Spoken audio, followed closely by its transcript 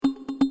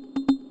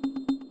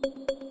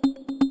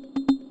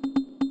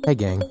Hey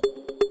gang,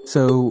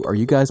 so are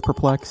you guys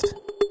perplexed?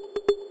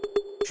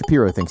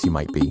 Shapiro thinks you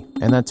might be,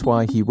 and that's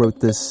why he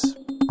wrote this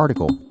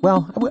article.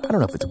 Well, I don't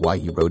know if it's why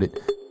he wrote it.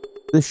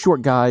 This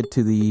short guide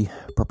to the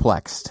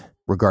perplexed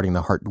regarding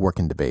the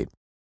Hart-Dworkin debate.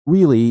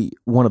 Really,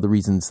 one of the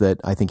reasons that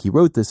I think he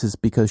wrote this is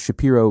because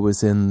Shapiro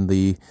was in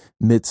the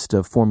midst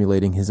of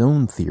formulating his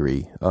own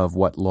theory of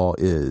what law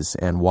is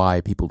and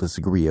why people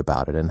disagree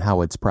about it and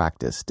how it's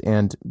practiced.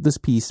 And this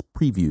piece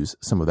previews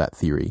some of that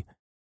theory.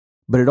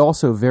 But it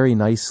also very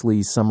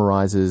nicely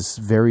summarizes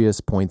various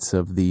points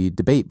of the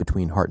debate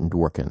between Hart and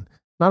Dworkin.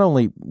 Not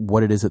only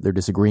what it is that they're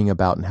disagreeing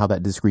about and how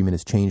that disagreement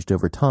has changed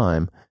over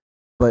time,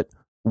 but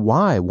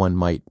why one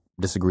might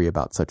disagree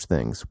about such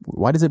things.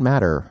 Why does it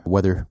matter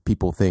whether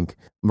people think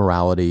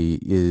morality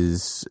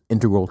is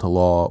integral to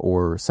law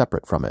or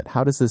separate from it?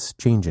 How does this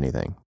change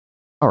anything?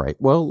 All right,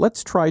 well,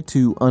 let's try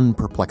to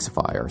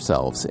unperplexify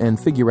ourselves and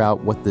figure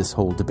out what this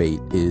whole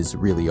debate is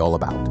really all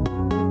about.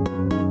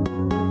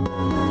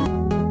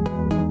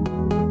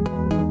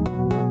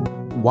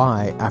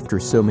 Why, after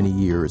so many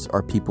years,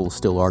 are people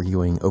still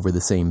arguing over the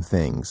same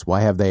things?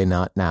 Why have they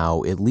not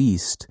now at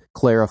least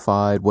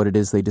clarified what it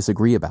is they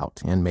disagree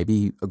about and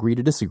maybe agree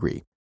to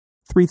disagree?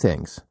 3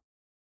 things.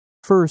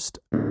 First,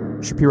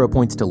 Shapiro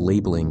points to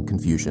labeling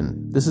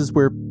confusion. This is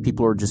where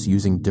people are just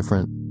using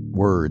different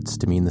words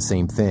to mean the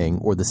same thing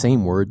or the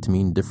same word to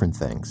mean different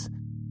things.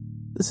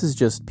 This is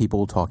just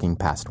people talking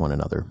past one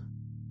another.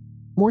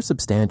 More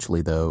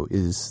substantially, though,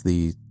 is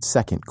the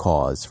second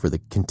cause for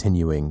the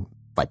continuing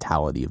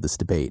vitality of this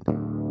debate.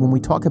 When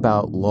we talk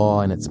about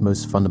law in its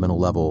most fundamental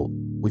level,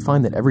 we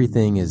find that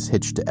everything is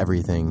hitched to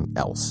everything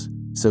else.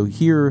 So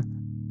here,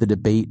 the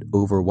debate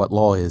over what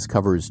law is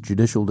covers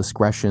judicial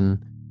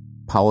discretion,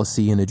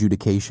 policy and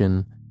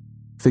adjudication,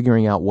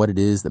 figuring out what it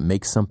is that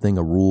makes something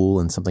a rule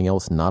and something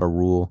else not a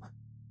rule,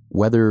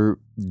 whether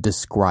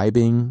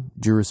describing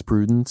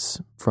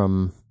jurisprudence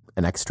from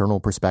an external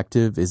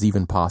perspective is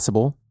even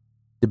possible,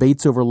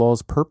 debates over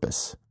law's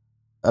purpose,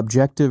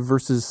 objective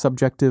versus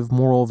subjective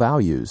moral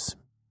values.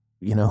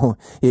 You know,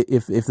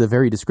 if the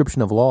very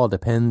description of law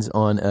depends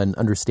on an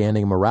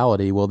understanding of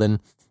morality, well,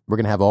 then we're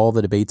going to have all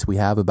the debates we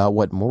have about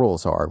what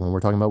morals are when we're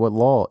talking about what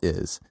law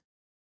is.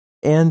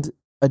 And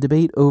a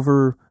debate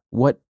over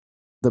what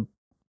the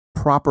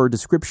proper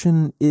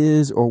description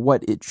is or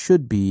what it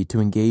should be to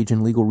engage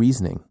in legal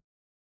reasoning.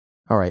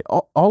 All right,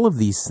 all of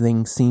these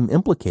things seem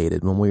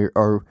implicated when we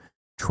are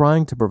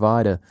trying to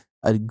provide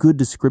a good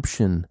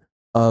description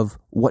of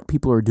what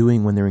people are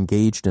doing when they're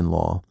engaged in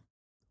law,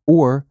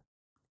 or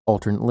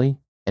alternately,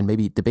 and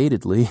maybe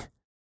debatedly,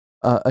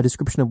 a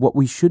description of what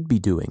we should be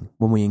doing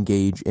when we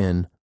engage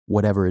in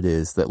whatever it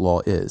is that law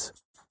is.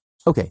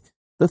 Okay,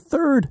 the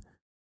third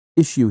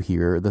issue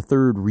here, the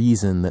third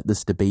reason that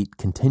this debate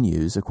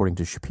continues, according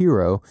to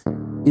Shapiro,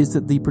 is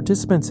that the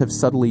participants have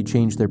subtly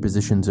changed their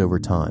positions over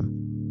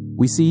time.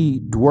 We see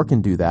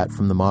Dworkin do that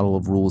from the model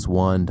of Rules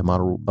 1 to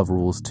model of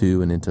Rules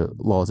 2 and into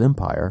Law's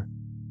Empire.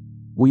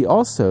 We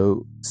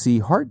also see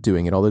Hart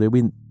doing it, although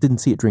we didn't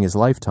see it during his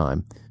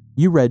lifetime.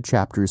 You read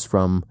chapters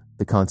from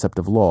The Concept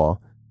of Law.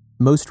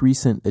 Most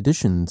recent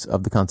editions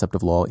of The Concept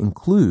of Law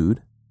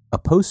include a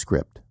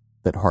postscript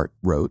that Hart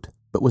wrote,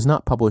 but was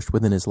not published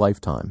within his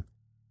lifetime.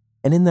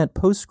 And in that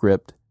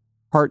postscript,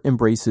 Hart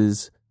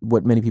embraces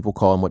what many people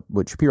call, and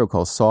what Shapiro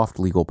calls, soft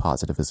legal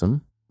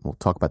positivism. We'll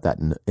talk about that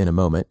in a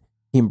moment.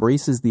 He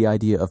embraces the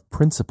idea of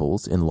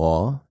principles in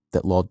law,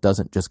 that law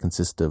doesn't just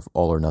consist of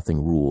all or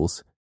nothing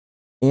rules.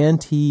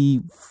 And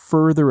he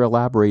further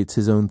elaborates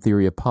his own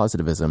theory of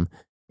positivism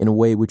in a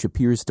way which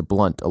appears to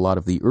blunt a lot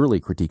of the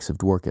early critiques of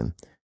Dworkin.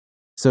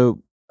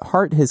 So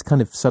Hart has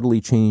kind of subtly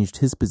changed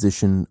his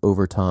position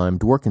over time.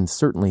 Dworkin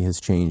certainly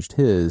has changed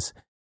his.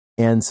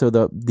 And so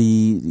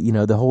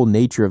the whole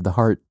nature of the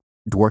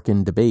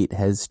Hart-Dworkin debate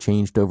has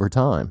changed over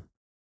time.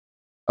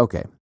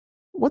 Okay,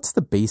 what's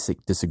the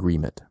basic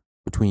disagreement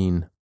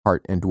between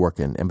Hart and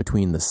Dworkin and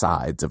between the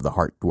sides of the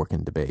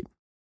Hart-Dworkin debate?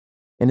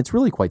 And it's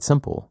really quite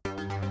simple.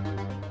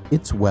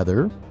 It's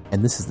whether,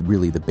 and this is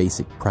really the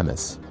basic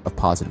premise of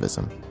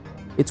positivism,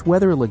 it's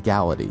whether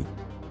legality,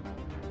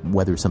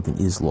 whether something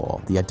is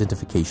law, the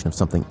identification of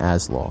something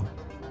as law,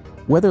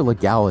 whether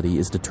legality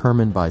is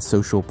determined by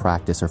social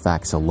practice or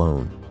facts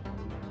alone,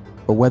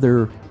 or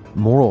whether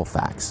moral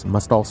facts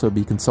must also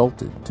be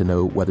consulted to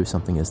know whether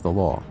something is the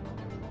law.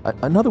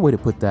 Another way to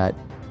put that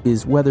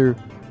is whether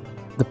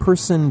the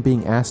person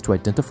being asked to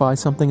identify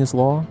something as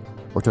law,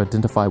 or to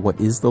identify what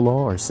is the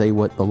law, or say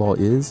what the law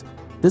is,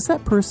 does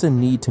that person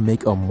need to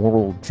make a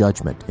moral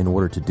judgment in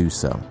order to do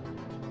so?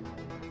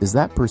 Does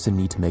that person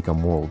need to make a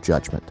moral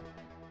judgment?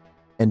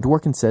 And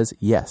Dworkin says,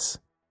 yes.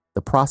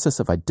 The process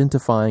of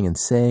identifying and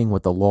saying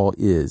what the law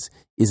is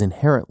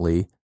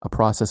inherently a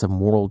process of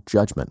moral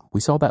judgment. We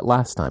saw that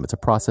last time. It's a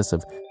process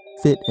of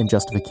fit and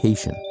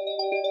justification.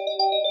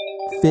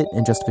 Fit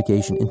and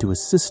justification into a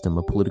system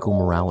of political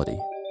morality.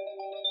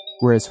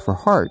 Whereas for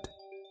Hart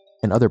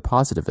and other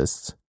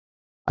positivists,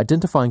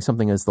 identifying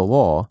something as the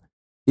law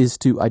is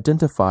to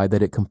identify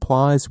that it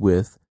complies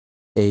with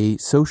a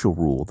social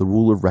rule, the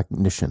rule of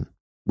recognition,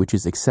 which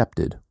is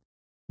accepted,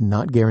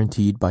 not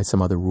guaranteed by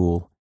some other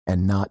rule,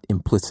 and not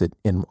implicit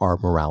in our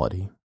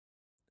morality.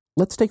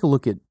 Let's take a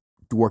look at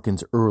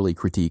Dworkin's early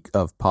critique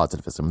of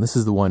positivism. This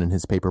is the one in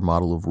his paper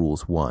Model of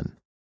Rules 1.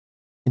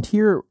 And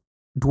here,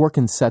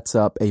 Dworkin sets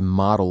up a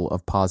model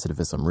of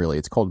positivism, really.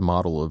 It's called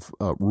Model of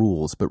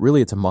Rules, but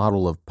really it's a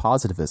model of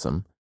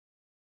positivism,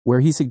 where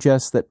he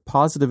suggests that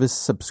positivists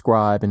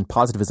subscribe, and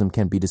positivism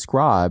can be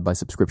described by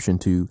subscription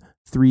to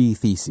 3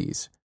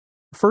 theses.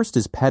 First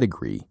is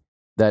pedigree,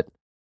 that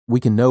we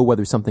can know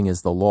whether something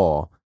is the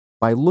law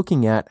by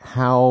looking at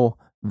how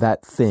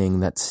that thing,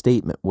 that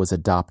statement, was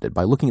adopted,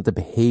 by looking at the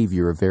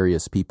behavior of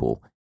various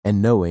people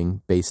and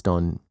knowing, based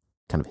on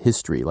kind of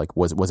history, like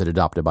was it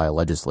adopted by a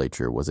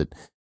legislature?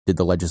 Did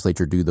the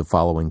legislature do the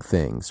following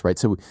things, right?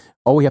 So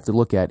all we have to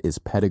look at is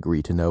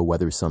pedigree to know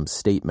whether some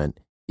statement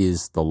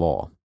is the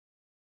law.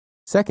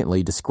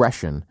 Secondly,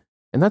 discretion,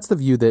 and that's the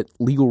view that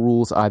legal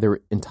rules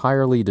either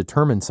entirely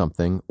determine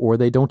something or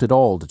they don't at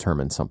all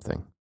determine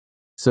something.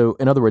 So,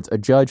 in other words, a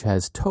judge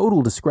has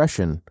total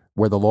discretion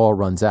where the law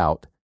runs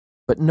out,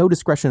 but no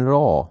discretion at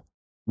all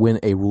when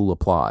a rule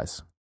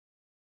applies.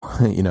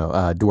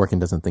 Dworkin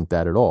doesn't think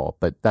that at all,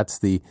 but that's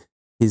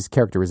his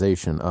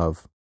characterization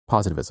of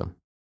positivism.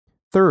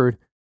 Third,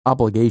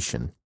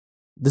 obligation.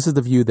 This is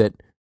the view that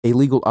a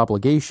legal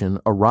obligation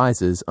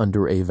arises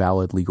under a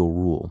valid legal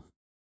rule.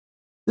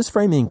 This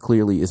framing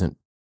clearly isn't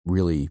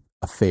really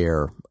a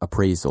fair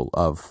appraisal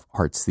of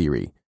Hart's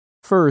theory.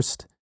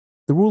 First,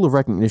 the rule of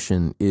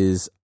recognition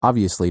is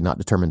obviously not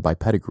determined by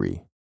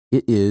pedigree.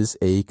 It is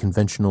a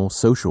conventional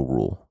social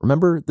rule.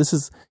 Remember,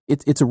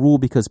 it's a rule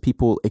because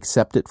people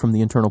accept it from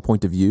the internal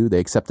point of view. They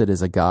accept it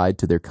as a guide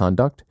to their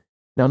conduct.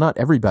 Now, not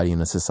everybody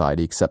in a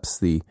society accepts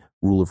the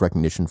rule of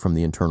recognition from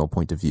the internal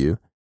point of view,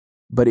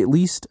 but at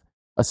least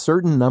a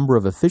certain number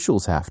of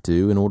officials have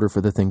to in order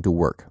for the thing to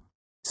work.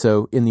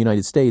 So in the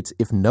United States,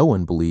 if no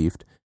one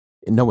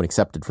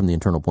accepted from the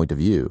internal point of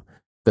view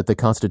that the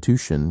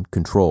Constitution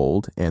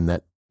controlled and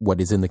that what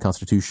is in the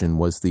Constitution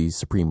was the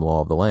supreme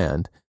law of the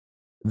land,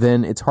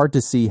 then it's hard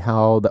to see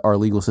how our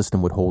legal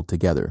system would hold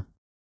together.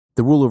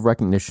 The rule of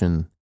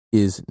recognition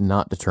is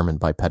not determined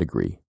by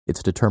pedigree.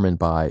 It's determined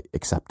by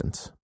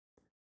acceptance.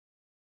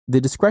 The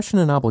discretion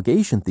and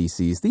obligation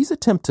theses, these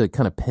attempt to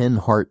kind of pin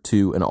Hart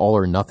to an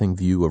all-or-nothing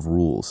view of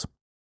rules.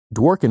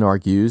 Dworkin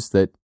argues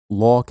that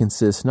law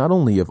consists not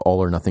only of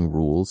all-or-nothing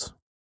rules,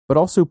 but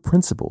also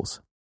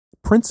principles.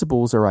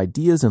 Principles are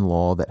ideas in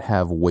law that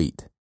have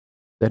weight,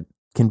 that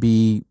can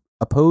be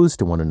opposed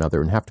to one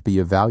another and have to be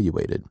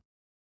evaluated.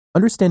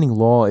 Understanding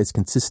law as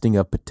consisting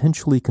of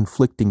potentially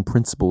conflicting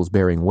principles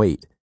bearing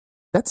weight,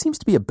 that seems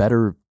to be a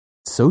better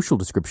social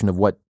description of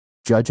what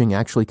judging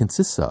actually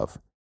consists of.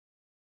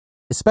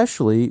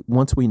 Especially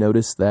once we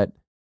notice that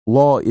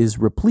law is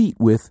replete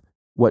with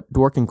what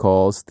Dworkin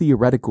calls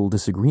theoretical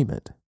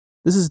disagreement.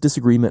 This is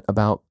disagreement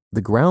about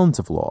the grounds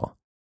of law,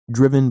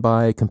 driven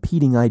by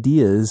competing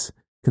ideas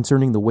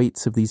concerning the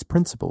weights of these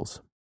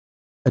principles.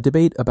 A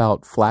debate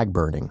about flag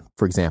burning,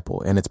 for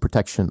example, and its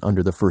protection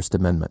under the First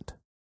Amendment.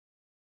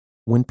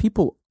 When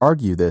people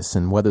argue this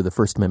and whether the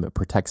First Amendment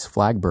protects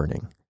flag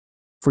burning,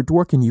 for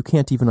Dworkin you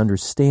can't even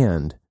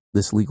understand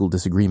this legal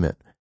disagreement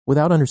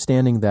without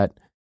understanding that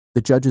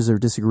the judges are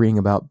disagreeing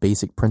about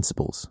basic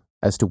principles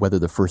as to whether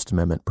the First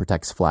Amendment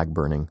protects flag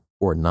burning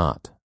or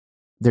not.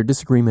 Their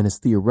disagreement is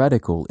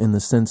theoretical in the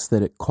sense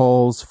that it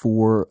calls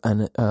for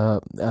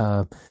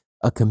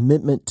a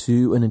commitment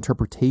to an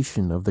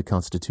interpretation of the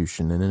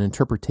Constitution and an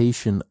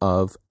interpretation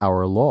of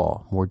our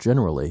law more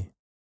generally.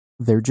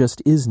 There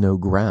just is no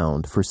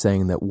ground for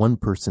saying that one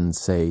person's,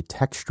 say,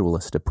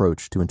 textualist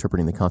approach to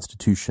interpreting the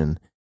Constitution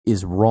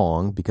is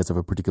wrong because of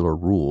a particular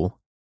rule,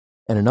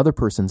 and another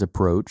person's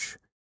approach,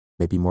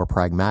 maybe more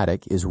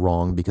pragmatic, is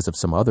wrong because of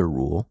some other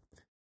rule.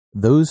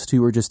 Those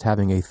two are just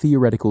having a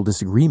theoretical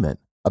disagreement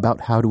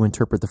about how to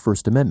interpret the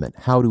First Amendment,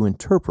 how to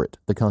interpret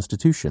the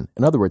Constitution.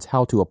 In other words,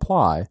 how to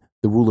apply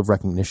the rule of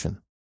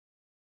recognition.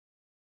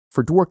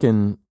 For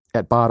Dworkin,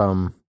 at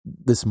bottom,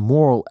 this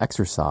moral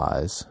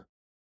exercise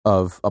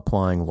of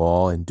applying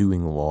law and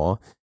doing law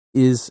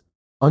is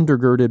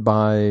undergirded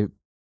by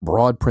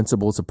broad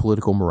principles of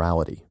political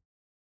morality.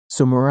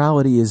 So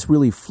morality is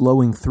really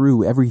flowing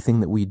through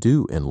everything that we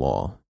do in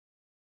law.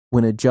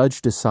 When a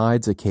judge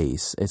decides a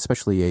case,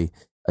 especially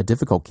a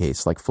difficult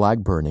case like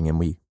flag burning, and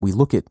we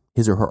look at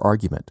his or her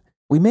argument,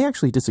 we may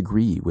actually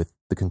disagree with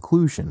the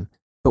conclusion,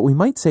 but we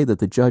might say that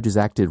the judge has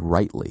acted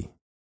rightly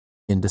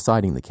in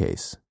deciding the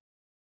case,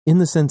 in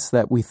the sense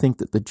that we think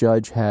that the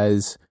judge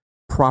has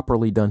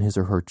properly done his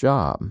or her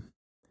job.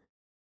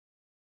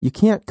 You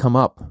can't come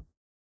up,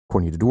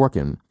 according to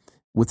Dworkin,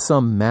 with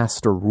some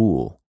master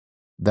rule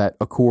that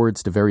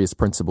accords to various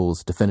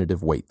principles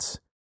definitive weights.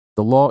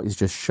 The law is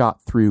just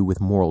shot through with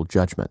moral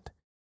judgment.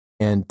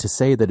 And to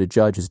say that a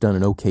judge has done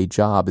an okay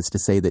job is to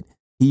say that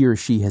he or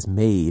she has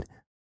made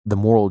the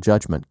moral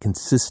judgment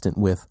consistent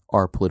with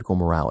our political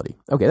morality.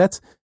 Okay,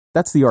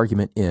 that's the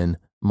argument in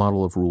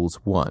Model of Rules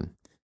 1.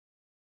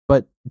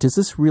 But does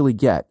this really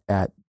get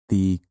at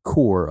the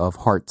core of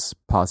Hart's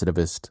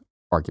positivist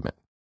argument?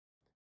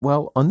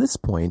 Well, on this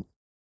point,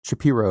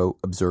 Shapiro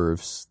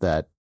observes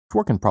that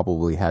Dworkin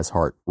probably has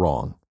Hart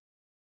wrong.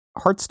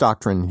 Hart's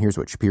doctrine, here's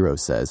what Shapiro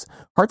says,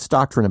 Hart's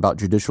doctrine about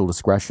judicial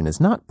discretion is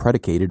not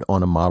predicated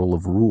on a model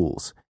of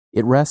rules.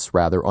 It rests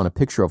rather on a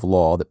picture of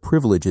law that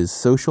privileges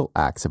social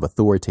acts of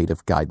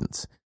authoritative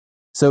guidance.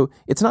 So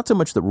it's not so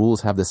much that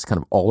rules have this kind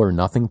of all or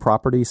nothing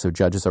property, so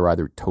judges are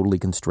either totally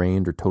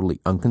constrained or totally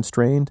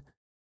unconstrained,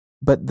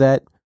 but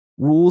that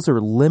rules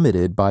are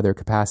limited by their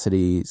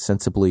capacity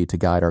sensibly to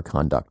guide our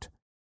conduct.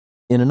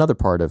 In another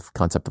part of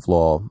Concept of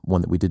Law,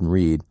 one that we didn't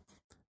read,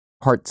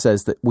 Hart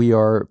says that we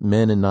are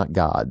men and not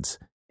gods,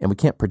 and we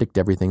can't predict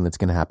everything that's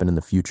going to happen in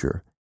the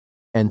future.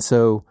 And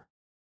so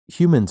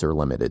humans are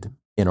limited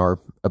in our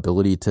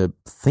ability to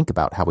think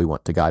about how we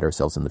want to guide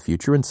ourselves in the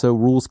future, and so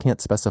rules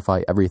can't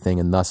specify everything,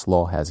 and thus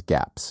law has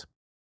gaps.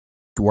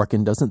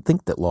 Dworkin doesn't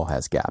think that law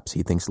has gaps.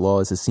 He thinks law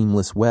is a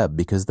seamless web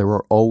because there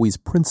are always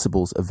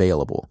principles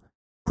available,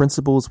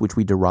 principles which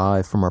we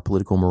derive from our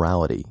political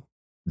morality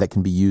that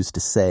can be used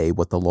to say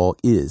what the law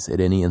is at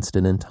any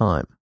instant in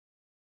time.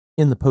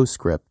 In the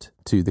postscript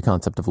to the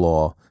Concept of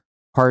Law,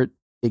 Hart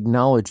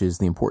acknowledges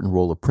the important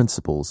role of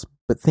principles,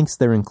 but thinks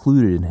they're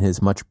included in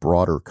his much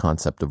broader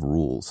concept of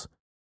rules.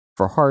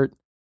 For Hart,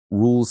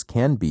 rules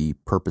can be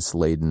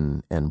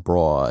purpose-laden and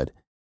broad,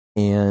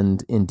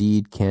 and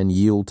indeed can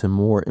yield to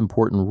more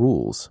important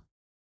rules.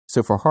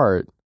 So for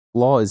Hart,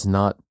 law is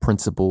not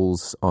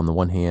principles on the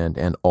one hand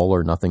and all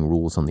or nothing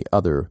rules on the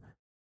other,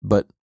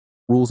 but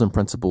rules and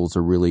principles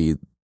are really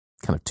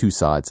kind of two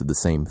sides of the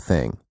same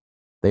thing.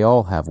 They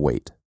all have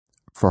weight.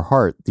 For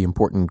Hart, the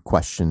important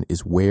question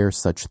is where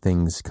such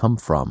things come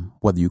from,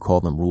 whether you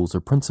call them rules or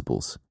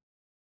principles.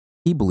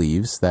 He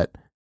believes that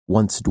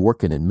once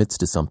Dworkin admits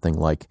to something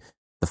like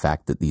the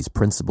fact that these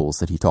principles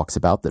that he talks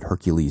about that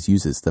Hercules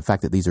uses, the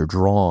fact that these are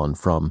drawn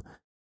from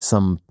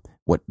some,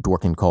 what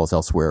Dworkin calls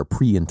elsewhere, a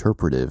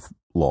pre-interpretive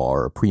law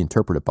or a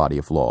pre-interpretive body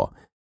of law,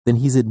 then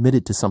he's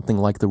admitted to something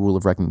like the rule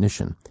of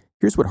recognition.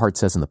 Here's what Hart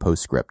says in the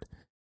postscript.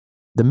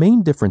 The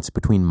main difference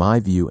between my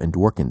view and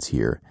Dworkin's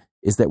here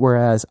is that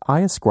whereas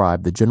I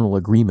ascribe the general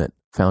agreement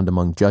found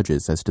among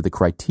judges as to the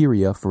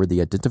criteria for the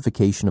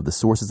identification of the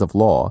sources of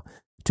law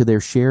to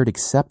their shared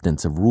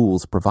acceptance of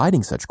rules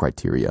providing such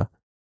criteria,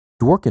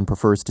 Dworkin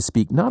prefers to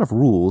speak not of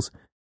rules,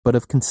 but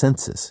of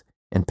consensus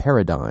and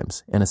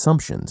paradigms and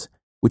assumptions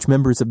which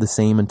members of the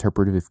same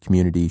interpretive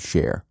community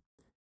share.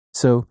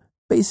 So,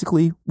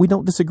 basically, we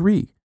don't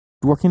disagree.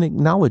 Dworkin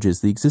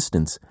acknowledges the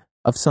existence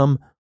of some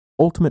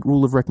ultimate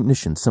rule of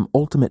recognition, some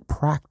ultimate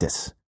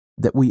practice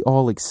that we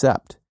all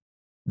accept,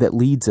 that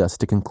leads us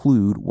to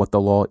conclude what the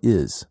law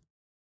is.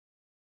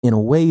 In a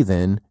way,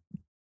 then,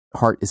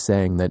 Hart is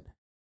saying that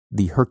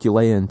the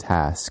Herculean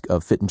task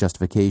of fit and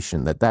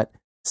justification, that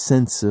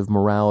sense of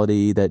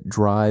morality that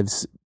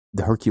drives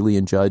the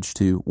Herculean judge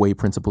to weigh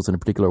principles in a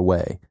particular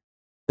way,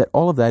 that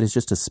all of that is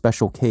just a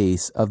special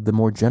case of the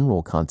more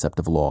general concept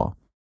of law,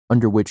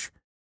 under which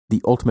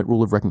the ultimate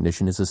rule of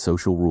recognition is a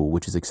social rule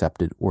which is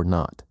accepted or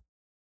not.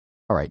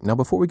 All right, now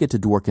before we get to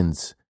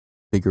Dworkin's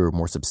bigger,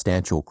 more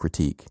substantial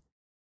critique,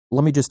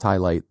 let me just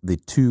highlight the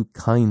two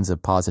kinds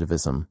of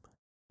positivism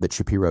that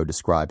Shapiro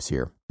describes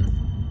here.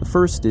 The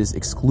first is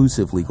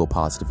exclusive legal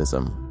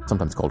positivism,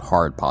 sometimes called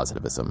hard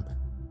positivism.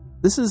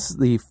 This is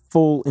the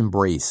full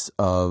embrace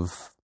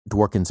of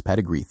Dworkin's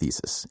pedigree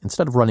thesis.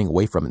 Instead of running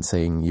away from it and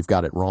saying, you've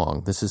got it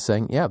wrong, this is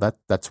saying, yeah,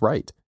 that's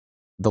right.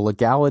 The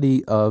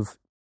legality of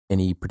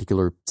any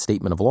particular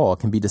statement of law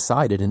can be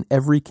decided in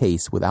every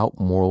case without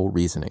moral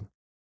reasoning,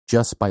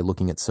 just by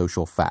looking at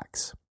social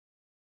facts.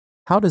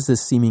 How does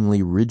this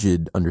seemingly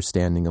rigid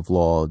understanding of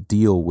law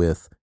deal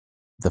with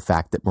the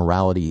fact that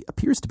morality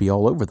appears to be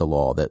all over the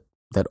law, that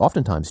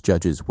oftentimes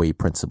judges weigh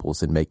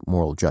principles and make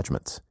moral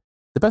judgments?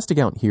 The best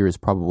account here is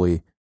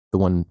probably the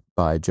one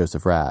by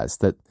Joseph Raz,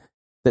 that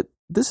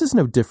this is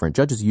no different.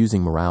 Judges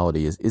using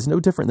morality is no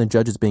different than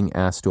judges being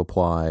asked to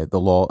apply the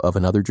law of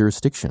another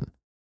jurisdiction.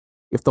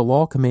 If the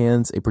law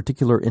commands a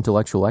particular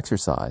intellectual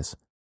exercise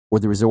or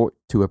the resort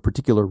to a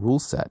particular rule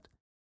set,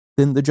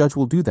 then the judge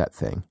will do that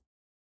thing.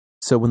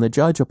 So when the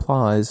judge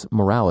applies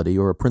morality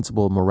or a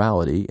principle of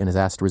morality and is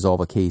asked to resolve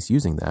a case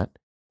using that,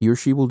 he or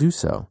she will do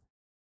so.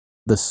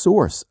 The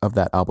source of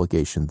that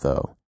obligation,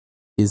 though,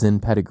 is in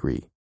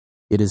pedigree.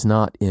 It is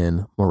not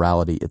in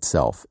morality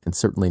itself, and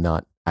certainly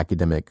not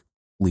academic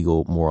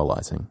legal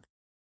moralizing.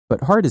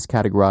 But Hart is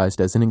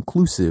categorized as an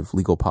inclusive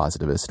legal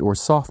positivist or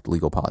soft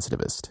legal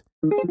positivist.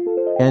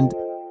 And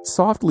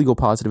soft legal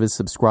positivists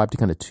subscribe to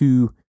kind of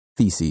two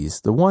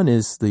theses. The one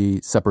is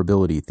the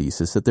separability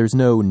thesis, that there's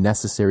no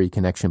necessary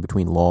connection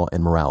between law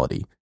and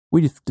morality.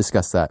 We've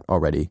discussed that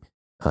already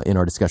in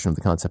our discussion of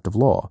the concept of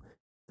law.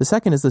 The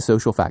second is the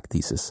social fact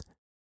thesis,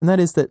 and that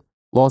is that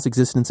law's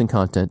existence and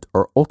content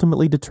are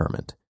ultimately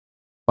determined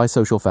by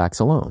social facts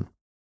alone.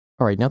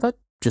 All right, now that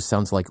just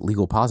sounds like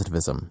legal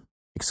positivism.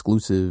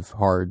 Exclusive,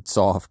 hard,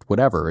 soft,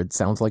 whatever. It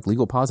sounds like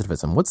legal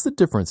positivism. What's the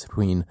difference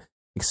between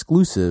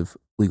exclusive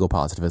legal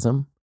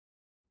positivism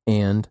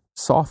and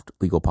soft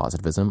legal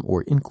positivism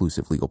or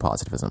inclusive legal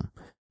positivism?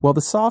 Well,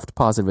 the soft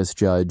positivist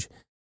judge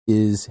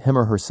is him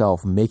or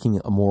herself making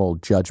a moral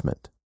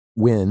judgment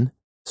when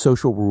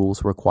social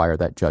rules require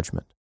that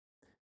judgment.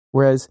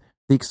 Whereas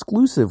the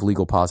exclusive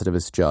legal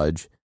positivist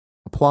judge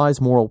applies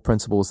moral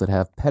principles that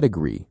have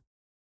pedigree,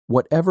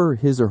 whatever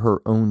his or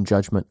her own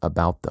judgment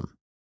about them.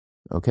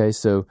 Okay,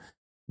 so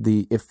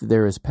if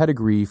there is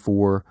pedigree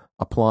for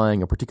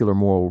applying a particular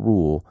moral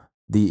rule,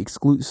 the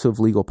exclusive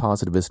legal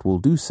positivist will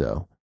do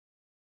so.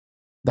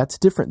 That's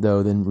different,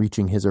 though, than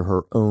reaching his or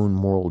her own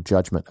moral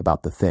judgment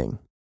about the thing.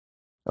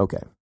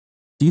 Okay.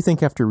 Do you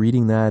think after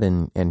reading that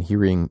and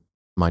hearing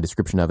my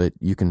description of it,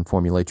 you can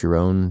formulate your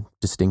own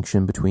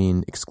distinction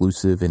between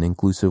exclusive and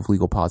inclusive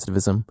legal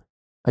positivism?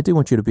 I do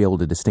want you to be able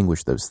to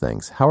distinguish those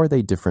things. How are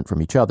they different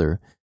from each other?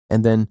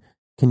 And then,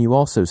 can you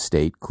also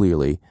state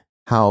clearly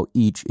how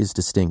each is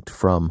distinct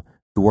from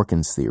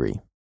Dworkin's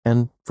theory,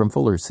 and from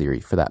Fuller's theory,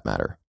 for that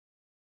matter?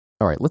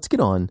 All right, let's get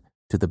on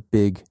to the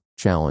big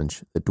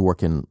challenge that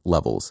Dworkin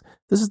levels.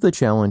 This is the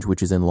challenge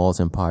which is in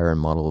Law's Empire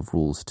and Model of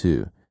Rules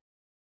 2.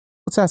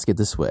 Let's ask it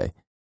this way.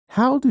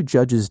 How do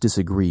judges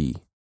disagree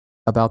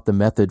about the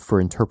method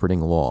for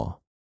interpreting law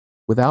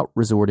without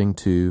resorting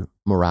to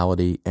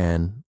morality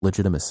and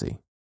legitimacy?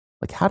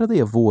 Like, how do they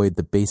avoid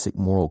the basic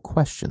moral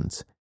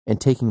questions and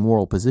taking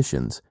moral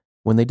positions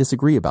when they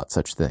disagree about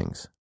such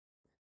things?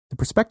 The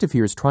perspective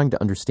here is trying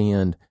to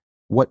understand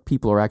what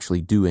people are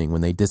actually doing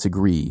when they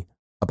disagree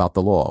about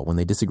the law, when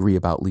they disagree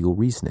about legal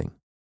reasoning.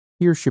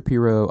 Here,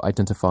 Shapiro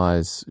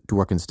identifies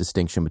Dworkin's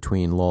distinction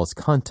between law's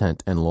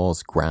content and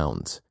law's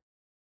grounds.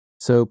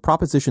 So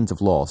propositions of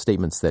law,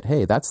 statements that,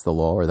 hey, that's the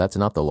law or that's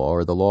not the law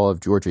or the law of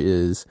Georgia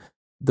is,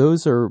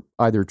 those are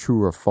either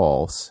true or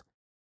false.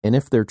 And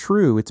if they're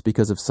true, it's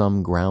because of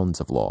some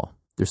grounds of law.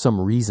 There's some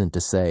reason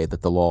to say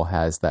that the law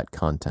has that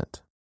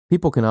content.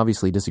 People can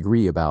obviously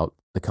disagree about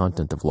the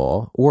content of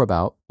law or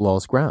about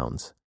law's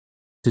grounds.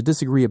 To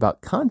disagree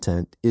about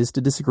content is to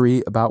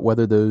disagree about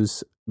whether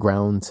those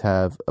grounds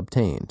have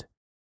obtained.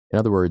 In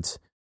other words,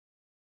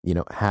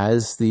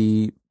 has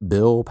the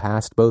bill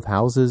passed both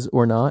houses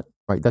or not?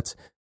 Right? That's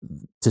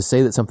to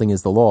say that something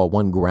is the law.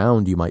 One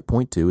ground you might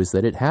point to is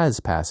that it has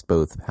passed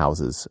both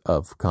houses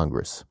of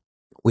Congress.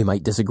 We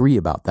might disagree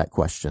about that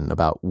question,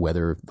 about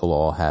whether the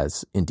law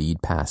has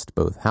indeed passed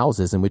both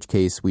houses, in which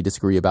case we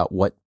disagree about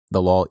what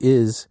the law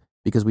is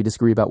because we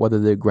disagree about whether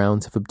the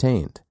grounds have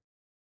obtained.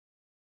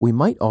 We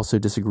might also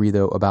disagree,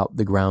 though, about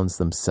the grounds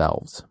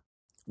themselves.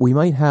 We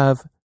might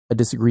have a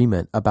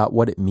disagreement about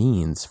what it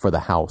means for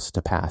the House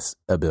to pass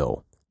a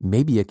bill.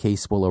 Maybe a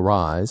case will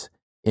arise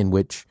in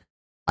which,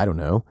 I don't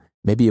know,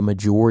 maybe a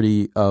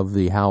majority of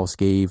the House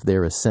gave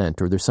their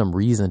assent, or there's some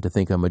reason to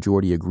think a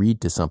majority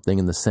agreed to something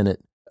and the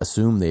Senate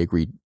assumed they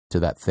agreed to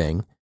that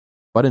thing,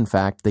 but in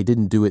fact they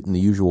didn't do it in the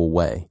usual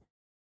way.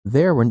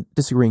 There we're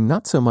disagreeing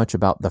not so much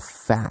about the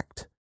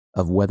fact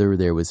of whether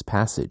there was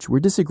passage. We're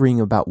disagreeing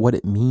about what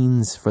it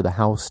means for the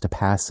House to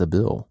pass a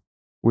bill.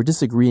 We're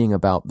disagreeing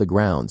about the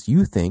grounds.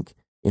 You think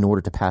in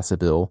order to pass a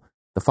bill,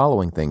 the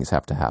following things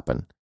have to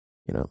happen.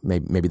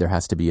 Maybe there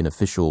has to be an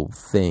official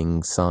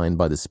thing signed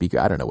by the speaker.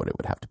 I don't know what it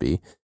would have to be.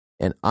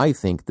 And I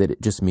think that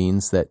it just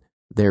means that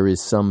there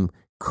is some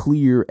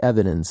clear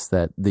evidence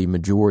that the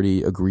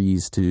majority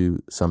agrees to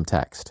some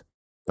text.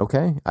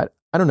 Okay? I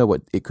don't know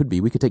what it could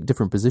be. We could take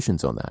different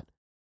positions on that.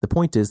 The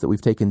point is that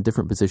we've taken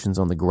different positions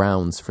on the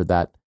grounds for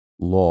that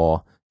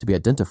law to be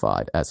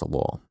identified as a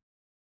law.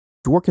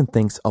 Dworkin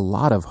thinks a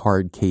lot of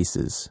hard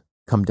cases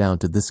come down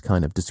to this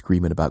kind of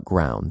disagreement about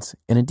grounds,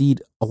 and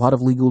indeed, a lot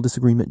of legal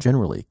disagreement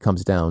generally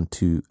comes down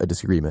to a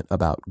disagreement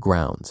about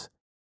grounds.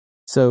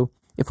 So,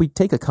 if we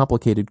take a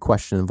complicated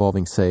question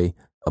involving, say,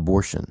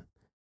 abortion,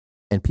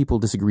 and people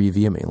disagree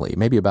vehemently,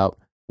 maybe about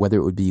whether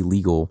it would be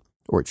legal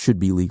or it should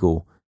be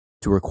legal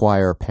to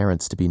require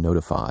parents to be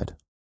notified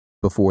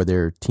before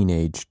their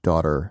teenage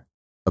daughter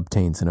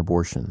obtains an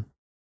abortion.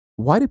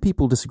 Why do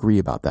people disagree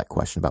about that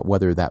question, about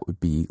whether that would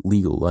be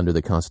legal under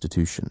the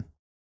Constitution?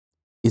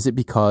 Is it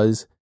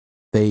because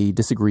they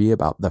disagree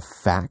about the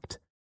fact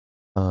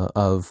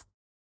of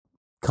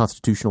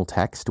constitutional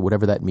text,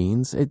 whatever that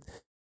means?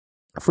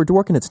 For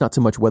Dworkin, it's not so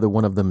much whether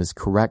one of them is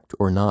correct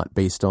or not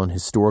based on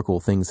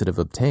historical things that have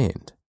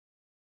obtained.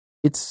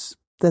 It's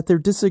that they're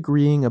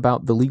disagreeing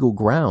about the legal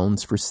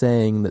grounds for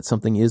saying that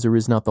something is or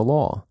is not the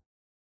law.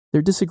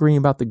 They're disagreeing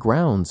about the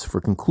grounds for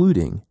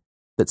concluding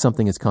that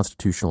something is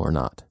constitutional or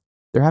not.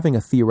 They're having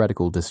a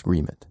theoretical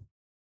disagreement.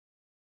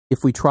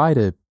 If we try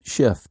to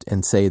shift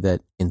and say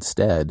that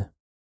instead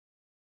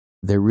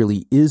there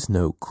really is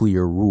no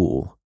clear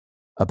rule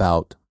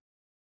about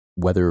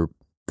whether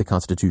the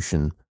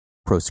Constitution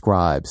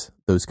proscribes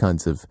those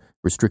kinds of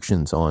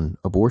restrictions on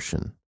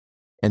abortion,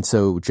 and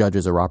so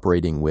judges are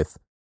operating with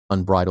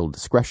unbridled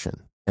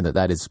discretion, and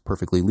that is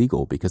perfectly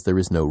legal because there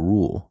is no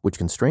rule which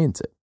constrains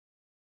it.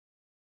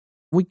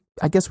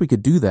 I guess we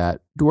could do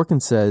that.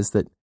 Dworkin says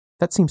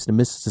that seems to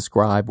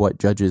misdescribe what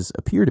judges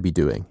appear to be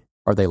doing.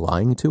 Are they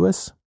lying to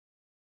us?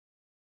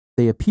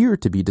 They appear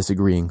to be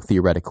disagreeing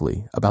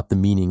theoretically about the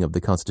meaning of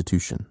the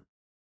Constitution.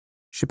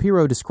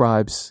 Shapiro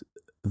describes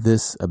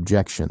this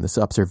objection, this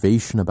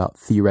observation about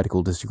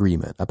theoretical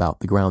disagreement about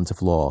the grounds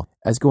of law,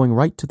 as going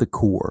right to the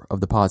core of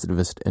the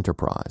positivist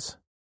enterprise.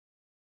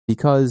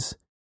 because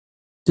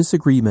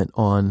disagreement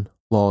on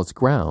law's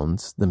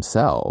grounds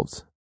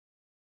themselves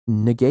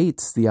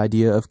negates the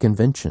idea of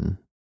convention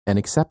and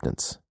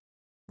acceptance.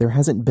 There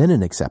hasn't been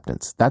an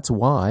acceptance. That's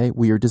why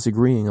we are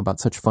disagreeing about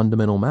such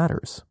fundamental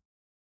matters.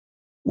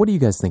 What do you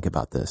guys think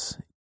about this?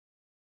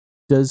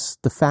 Does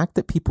the fact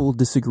that people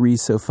disagree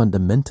so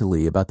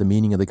fundamentally about the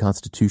meaning of the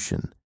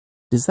Constitution,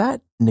 does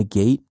that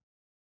negate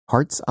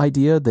Hart's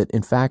idea that,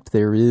 in fact,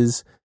 there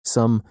is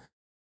some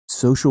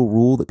social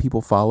rule that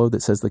people follow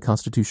that says the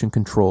Constitution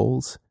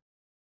controls?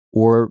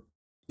 Or,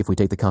 if we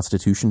take the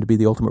Constitution to be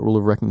the ultimate rule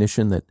of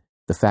recognition, that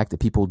the fact that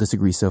people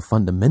disagree so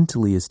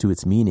fundamentally as to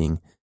its meaning,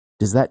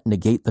 does that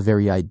negate the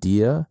very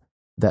idea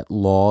that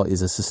law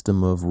is a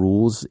system of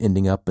rules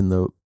ending up in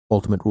the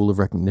ultimate rule of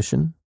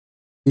recognition?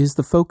 Is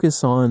the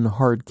focus on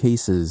hard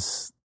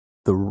cases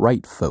the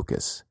right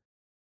focus?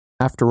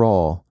 After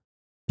all,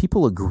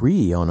 people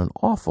agree on an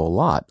awful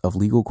lot of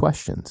legal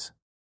questions.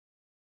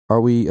 Are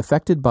we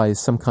affected by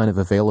some kind of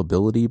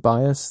availability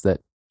bias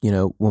that,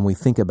 when we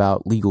think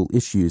about legal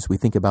issues, we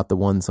think about the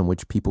ones on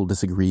which people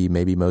disagree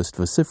maybe most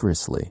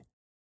vociferously?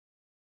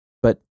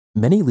 But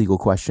many legal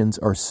questions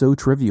are so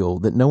trivial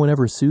that no one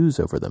ever sues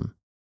over them.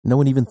 No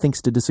one even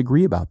thinks to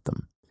disagree about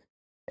them.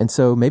 And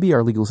so maybe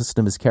our legal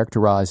system is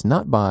characterized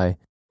not by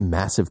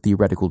massive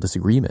theoretical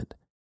disagreement,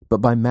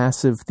 but by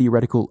massive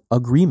theoretical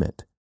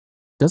agreement.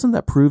 Doesn't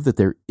that prove that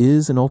there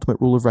is an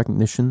ultimate rule of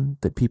recognition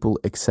that people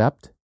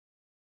accept?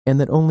 And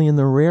that only in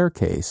the rare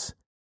case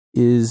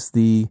is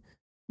the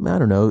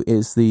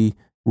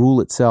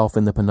rule itself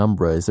in the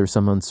penumbra? Is there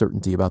some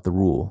uncertainty about the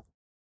rule?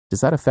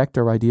 Does that affect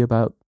our idea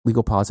about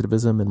legal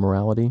positivism and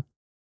morality?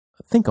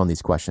 Think on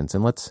these questions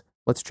and let's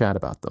chat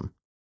about them.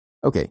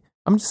 Okay,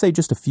 I'm going to say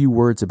just a few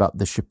words about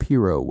the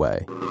Shapiro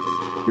way.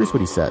 Here's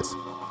what he says.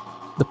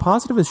 The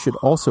positivists should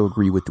also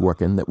agree with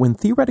Dworkin that when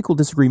theoretical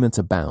disagreements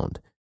abound,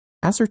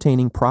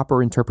 ascertaining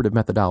proper interpretive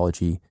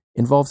methodology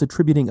involves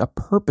attributing a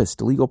purpose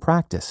to legal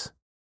practice.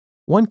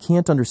 One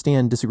can't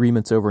understand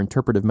disagreements over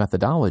interpretive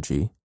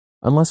methodology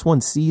unless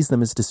one sees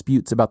them as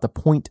disputes about the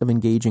point of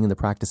engaging in the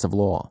practice of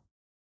law.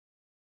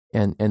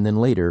 And then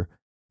later,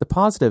 the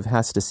positive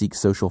has to seek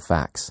social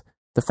facts.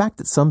 The fact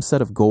that some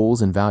set of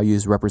goals and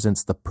values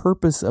represents the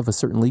purpose of a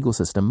certain legal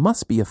system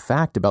must be a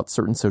fact about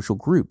certain social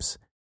groups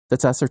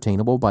that's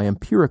ascertainable by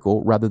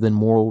empirical rather than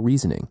moral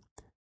reasoning.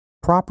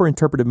 Proper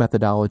interpretive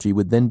methodology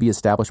would then be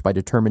established by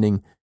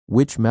determining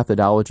which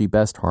methodology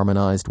best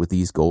harmonized with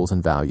these goals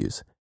and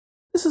values.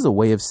 This is a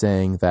way of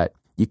saying that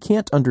you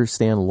can't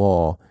understand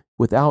law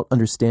without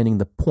understanding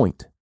the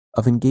point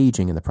of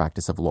engaging in the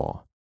practice of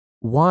law.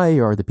 Why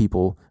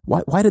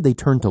did they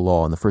turn to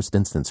law in the first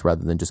instance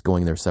rather than just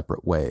going their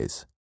separate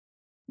ways?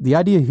 The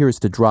idea here is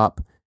to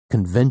drop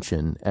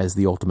convention as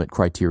the ultimate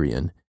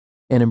criterion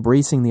and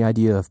embracing the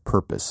idea of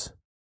purpose,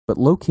 but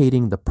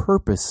locating the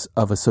purpose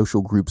of a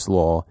social group's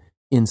law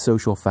in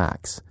social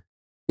facts.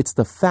 It's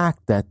the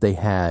fact that they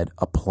had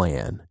a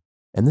plan,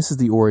 and this is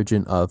the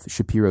origin of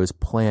Shapiro's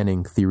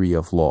planning theory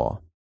of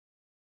law.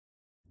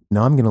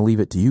 Now I'm going to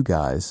leave it to you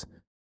guys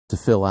to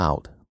fill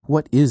out,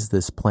 what is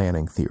this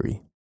planning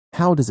theory?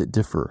 How does it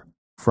differ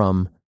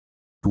from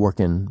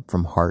Dworkin,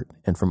 from Hart,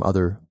 and from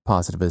other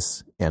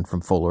positivists, and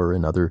from Fuller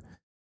and other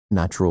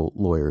natural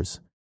lawyers?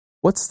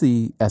 What's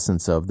the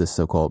essence of this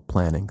so-called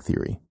planning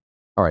theory?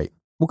 All right,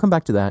 we'll come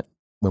back to that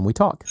when we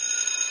talk.